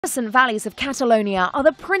Valleys of Catalonia are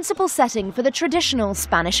the principal setting for the traditional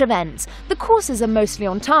Spanish events. The courses are mostly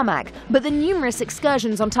on tarmac, but the numerous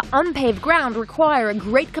excursions onto unpaved ground require a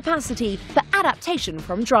great capacity for adaptation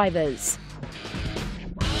from drivers.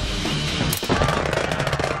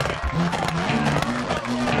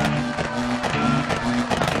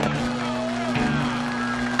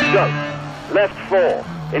 Go. Left 4,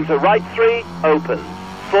 into right 3, open.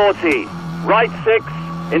 14, right 6,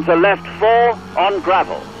 into left 4, on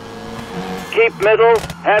gravel. Keep middle,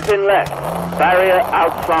 hairpin left, barrier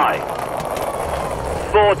outside.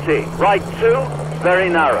 40, right 2, very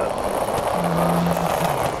narrow.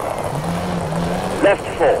 Left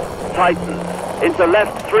 4, tightens, into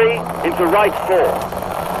left 3, into right 4.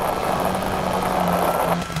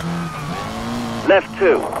 Left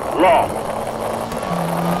 2, long.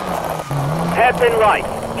 Hairpin right,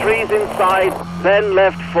 trees inside, then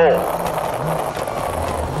left 4.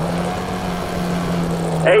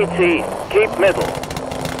 18, keep middle.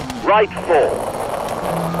 Right 4.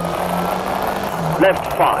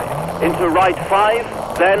 Left 5, into right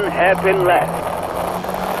 5, then hairpin left.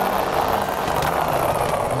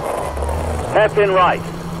 Hairpin right,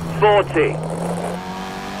 40.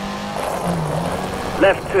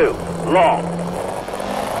 Left 2, long.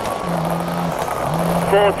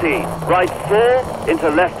 40, right 4, into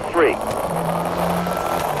left 3.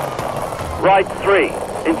 Right 3,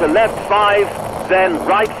 into left 5, then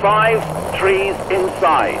right 5, trees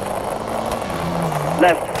inside.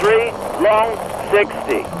 Left 3, long,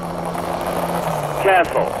 60.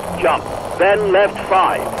 Careful, jump, then left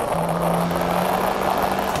 5.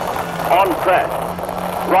 On crest,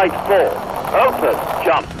 right 4, open,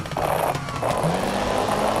 jump.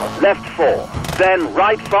 Left 4, then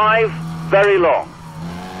right 5, very long.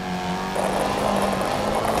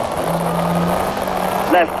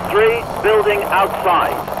 Left 3, building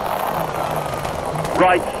outside.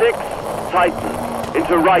 Right 6, tighten,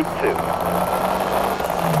 into right 2.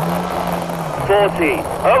 40,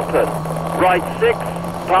 open. Right 6,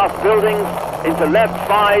 past buildings, into left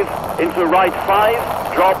 5, into right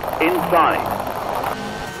 5, drop inside.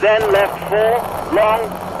 Then left 4, long,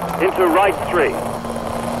 into right 3.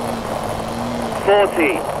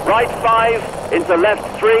 40, right 5, into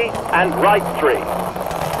left 3, and right 3.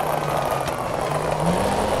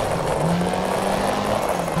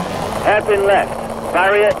 Hairpin left,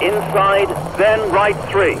 barrier inside, then right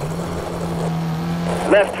 3.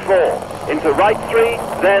 Left 4, into right 3,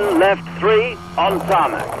 then left 3, on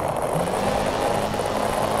tarmac.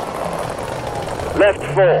 Left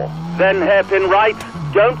 4, then hairpin right,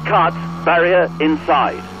 don't cut, barrier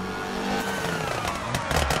inside.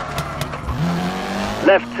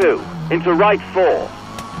 Left 2, into right 4.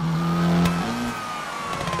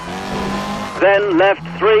 Then left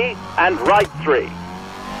 3, and right 3.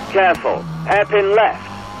 Careful, hairpin left.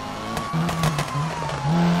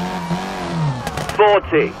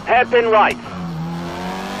 40, hairpin right.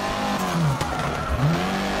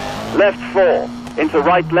 Left 4, into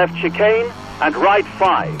right left chicane, and right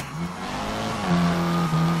 5.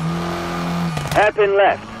 Hairpin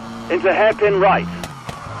left, into hairpin right.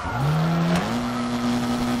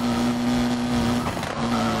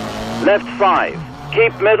 Left 5,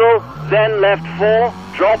 keep middle, then left 4,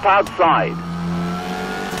 drop outside.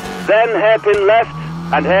 Then hairpin left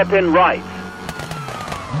and hairpin right.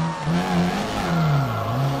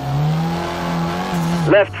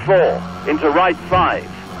 Left 4, into right 5,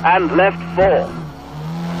 and left 4.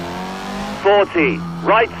 40,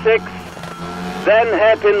 right 6, then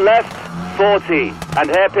hairpin left, 40, and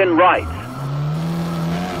hairpin right.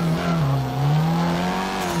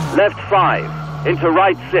 Left 5, into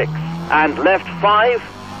right 6, and left 5,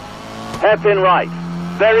 hairpin right.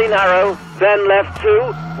 Very narrow, then left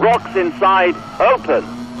 2, rocks inside, open.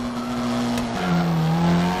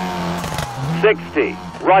 60,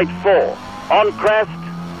 right 4, on crest,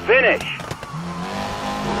 finish.